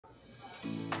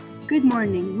Good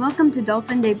morning. Welcome to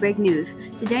Dolphin Daybreak News.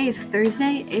 Today is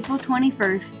Thursday, April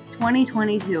 21st,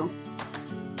 2022.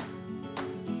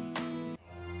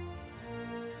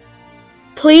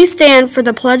 Please stand for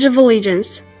the Pledge of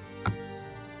Allegiance.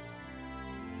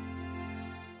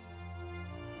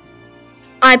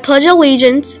 I pledge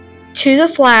allegiance to the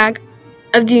flag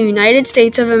of the United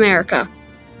States of America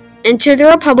and to the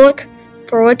republic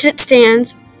for which it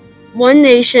stands, one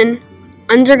nation,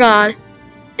 under God,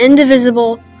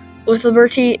 indivisible, with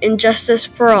liberty and justice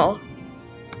for all.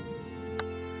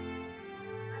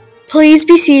 Please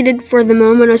be seated for the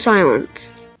moment of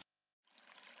silence.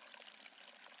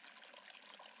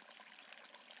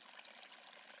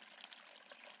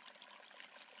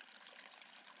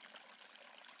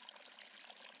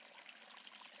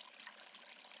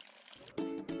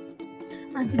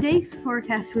 On today's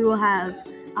forecast, we will have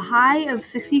a high of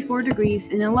 64 degrees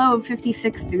and a low of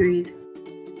 56 degrees.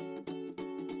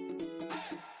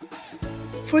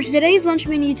 For today's lunch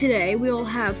menu today, we will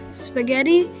have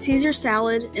spaghetti, Caesar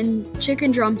salad, and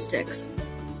chicken drumsticks.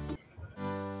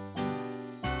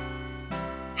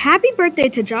 Happy birthday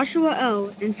to Joshua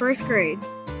O. in first grade.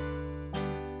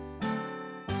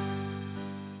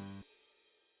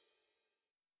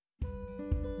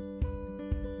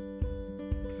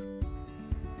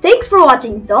 Thanks for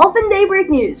watching Dolphin Daybreak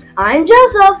News. I'm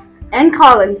Joseph. And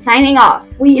Colin signing off.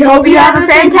 We hope you have a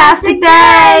fantastic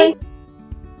day!